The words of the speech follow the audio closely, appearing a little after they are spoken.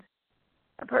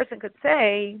person could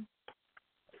say,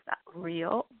 it's not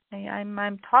real.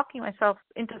 I'm talking myself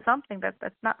into something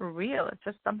that's not real. It's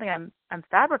just something I'm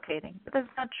fabricating. But that's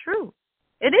not true.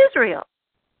 It is real.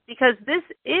 Because this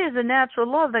is a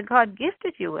natural love that God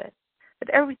gifted you with. That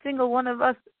every single one of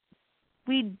us,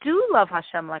 we do love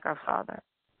Hashem like our Father.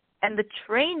 And the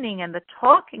training and the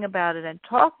talking about it and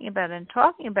talking about it and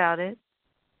talking about it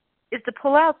is to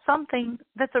pull out something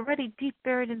that's already deep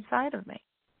buried inside of me.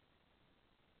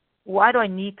 Why do I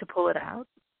need to pull it out?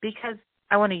 Because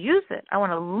I want to use it. I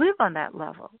want to live on that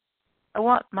level. I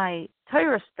want my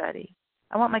Torah study.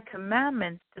 I want my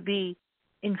commandments to be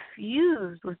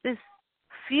infused with this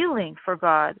feeling for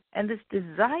God and this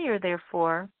desire,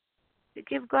 therefore, to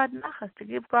give God nachas, to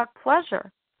give God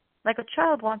pleasure, like a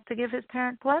child wants to give his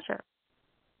parent pleasure.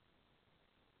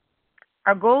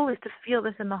 Our goal is to feel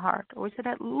this in the heart, or we said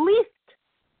at least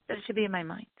that it should be in my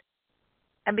mind.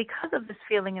 And because of this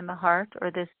feeling in the heart,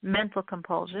 or this mental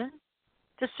compulsion,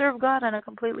 to serve God on a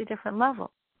completely different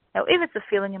level. Now, if it's a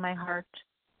feeling in my heart,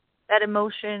 that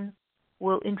emotion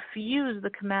will infuse the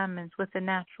commandments with the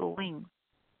natural wings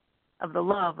of the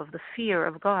love, of the fear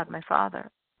of God, my Father.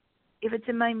 If it's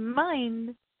in my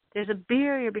mind, there's a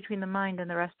barrier between the mind and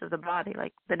the rest of the body,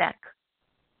 like the neck.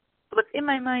 What's in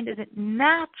my mind isn't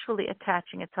naturally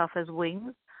attaching itself as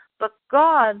wings, but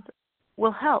God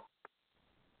will help.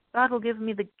 God will give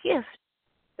me the gift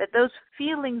that those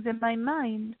feelings in my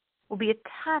mind will be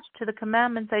attached to the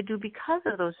commandments I do because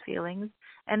of those feelings,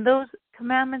 and those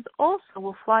commandments also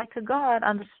will fly to God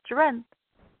on the strength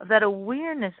of that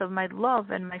awareness of my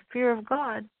love and my fear of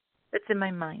God that's in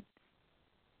my mind.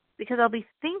 Because I'll be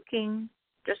thinking,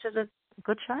 just as a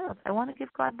good child, I want to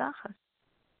give God nachas.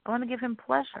 I want to give him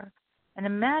pleasure. And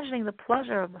imagining the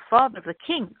pleasure of the father, of the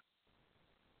king,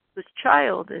 whose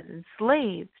child is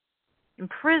enslaved,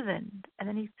 imprisoned, and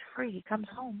then he's free, he comes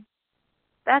home.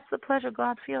 That's the pleasure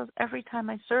God feels every time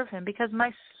I serve him, because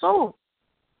my soul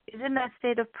is in that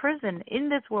state of prison, in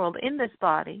this world, in this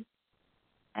body.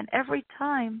 And every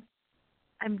time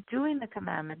I'm doing the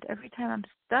commandment, every time I'm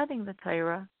studying the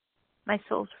Torah, my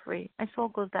soul's free. My soul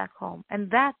goes back home.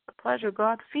 And that's the pleasure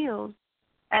God feels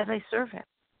as I serve him.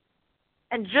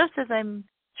 And just as I'm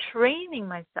training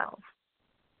myself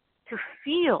to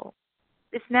feel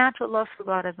this natural love for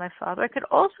God as my Father, I could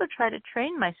also try to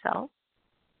train myself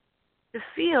to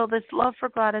feel this love for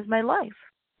God as my life.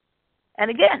 And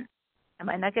again, I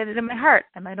might not get it in my heart.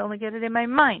 I might only get it in my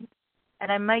mind.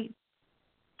 And I might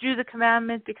do the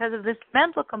commandment because of this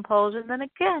mental compulsion. Then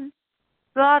again,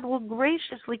 God will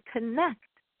graciously connect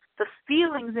the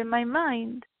feelings in my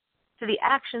mind to the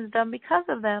actions done because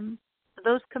of them. So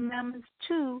those commandments,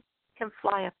 too, can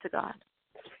fly up to God.